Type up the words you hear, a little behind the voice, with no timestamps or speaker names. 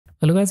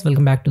Hello guys,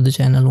 welcome back to the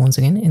channel once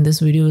again. In this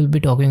video we'll be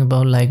talking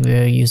about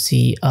where you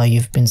see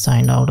you've been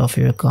signed out of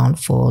your account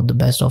for the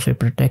best of your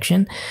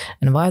protection,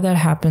 and why that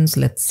happens.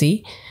 Let's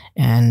see,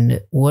 and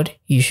what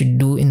you should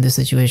do in this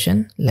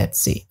situation. Let's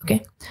see.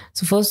 Okay,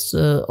 so first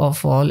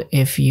of all,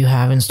 if you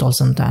have installed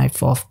some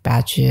type of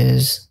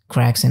patches,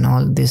 cracks and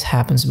all, this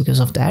happens because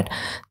of that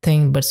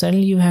thing, but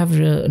suddenly you have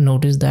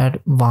noticed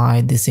that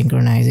why the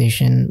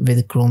synchronization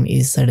with Chrome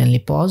is suddenly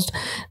paused.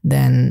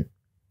 Then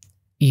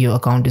your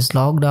account is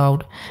logged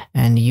out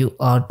and you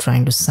are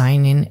trying to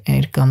sign in,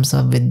 and it comes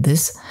up with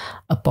this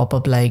a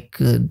pop-up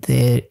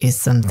there is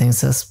something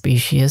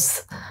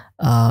suspicious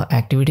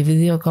activity with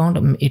your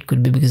account. It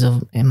could be because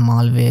of a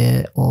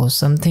malware or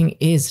something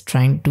is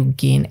trying to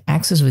gain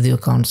access with your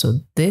account. So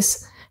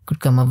this could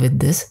come up with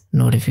this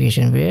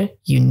notification where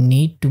you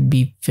need to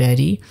be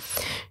very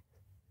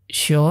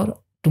sure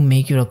to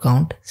make your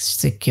account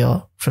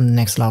secure from the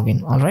next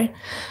login. All right,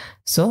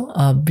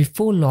 so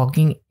before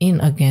logging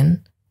in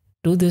again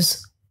to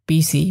this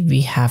PC,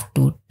 we have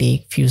to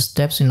take few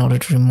steps in order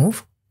to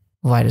remove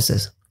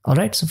viruses. All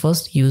right, so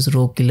first use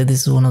Rogue Killer.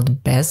 This is one of the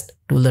best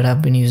tool that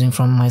I've been using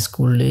from my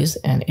school days,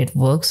 and it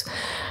works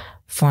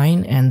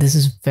fine, and this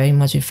is very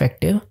much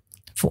effective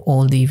for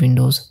all the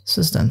Windows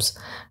systems.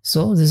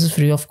 So this is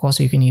free of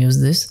cost. You can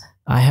use this.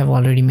 I have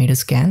already made a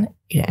scan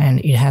and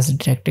it has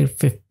detected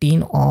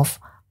 15 of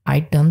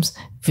items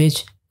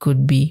which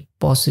could be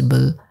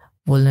possible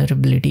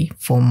vulnerability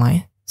for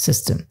my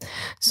system.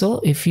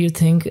 So if you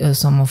think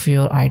some of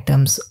your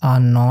items are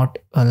not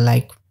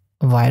like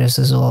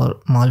viruses or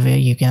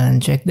malware, you can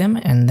uncheck them,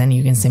 and then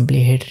you can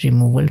simply hit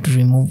removal to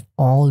remove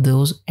all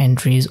those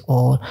entries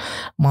or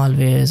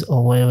malwares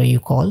or whatever you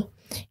call.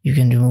 You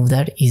can remove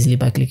that easily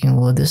by clicking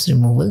over this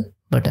removal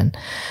button.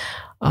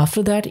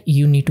 After that,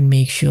 you need to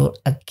make sure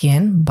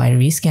again by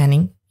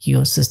rescanning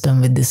your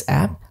system with this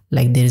app,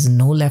 like there is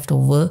no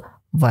leftover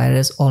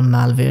virus or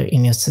malware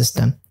in your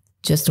system,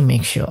 just to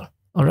make sure.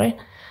 All right,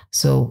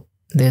 so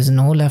there's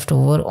no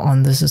leftover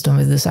on the system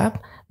with this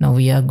app. Now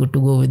we are good to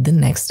go with the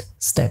next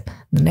step.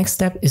 The next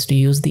step is to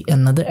use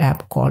another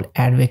app called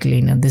Adware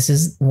Cleaner. This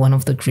is one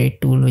of the great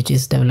tool which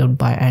is developed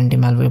by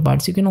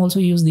Anti-Malwarebytes. You can also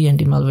use the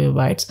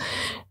Anti-Malwarebytes,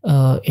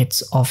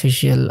 its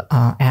official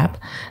app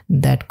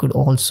that could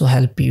also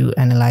help you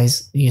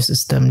analyze your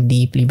system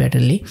deeply,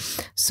 betterly.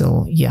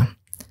 So yeah,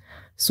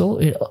 so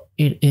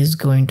it is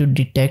going to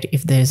detect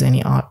if there is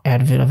any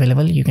adware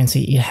available. You can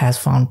see it has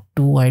found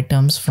 2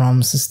 items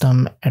from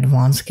System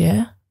Advanced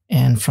Care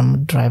and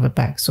from driver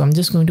pack. So I'm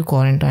just going to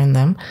quarantine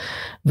them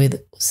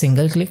with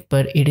single click,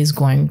 but it is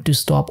going to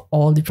stop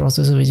all the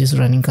processes which is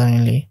running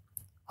currently.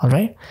 All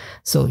right,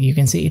 so you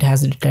can see it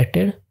has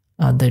detected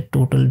the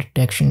total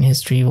detection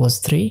history was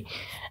 3,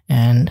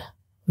 and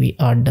we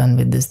are done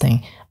with this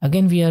thing.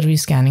 Again, we are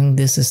rescanning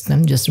this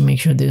system just to make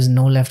sure there is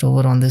no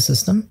leftover on this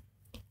system,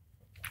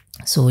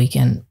 so we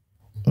can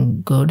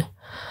good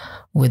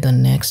with the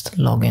next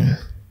login.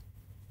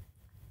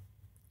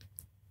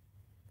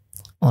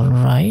 All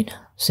right,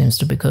 seems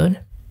to be good.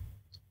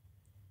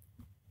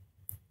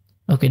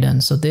 Okay,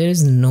 done. So there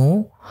is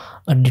no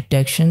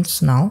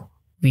detections now.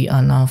 We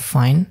are now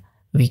fine.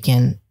 We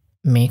can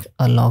make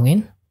a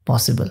login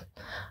possible.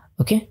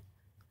 Okay,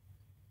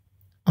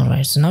 all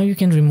right, so now you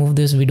can remove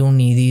this. We don't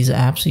need these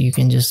apps, so you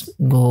can just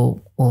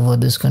go over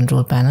this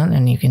control panel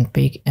and you can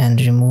pick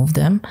and remove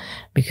them,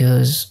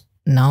 because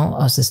now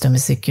our system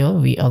is secure.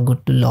 We are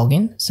good to log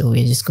in, so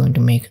we're just going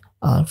to make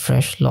a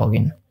fresh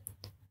login.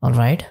 All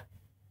right,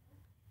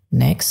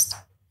 next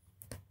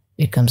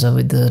it comes up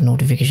with the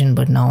notification,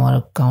 but now our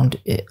account,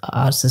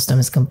 our system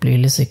is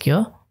completely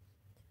secure,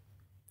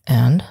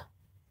 and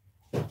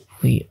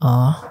we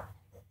are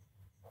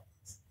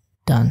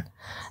done.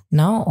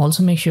 Now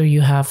also make sure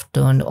you have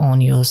turned on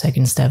your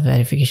second step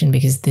verification,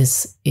 because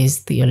this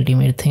is the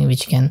ultimate thing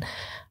which can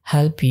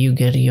help you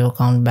get your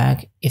account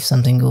back if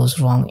something goes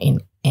wrong in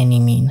any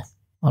mean.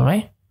 All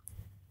right,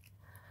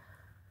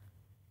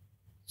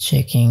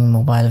 checking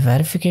mobile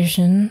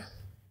verification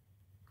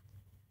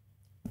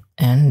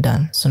and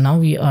done. So now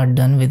we are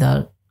done with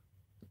our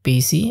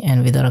PC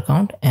and with our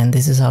account, and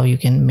this is how you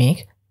can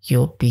make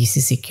your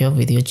PC secure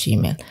with your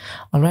Gmail.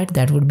 All right,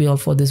 that would be all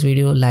for this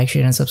video. Like,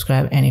 share and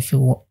subscribe, and if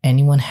you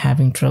anyone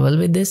having trouble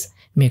with this,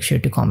 make sure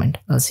to comment.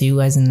 I'll see you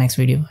guys in the next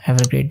video.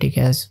 Have a great day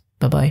guys.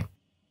 Bye bye.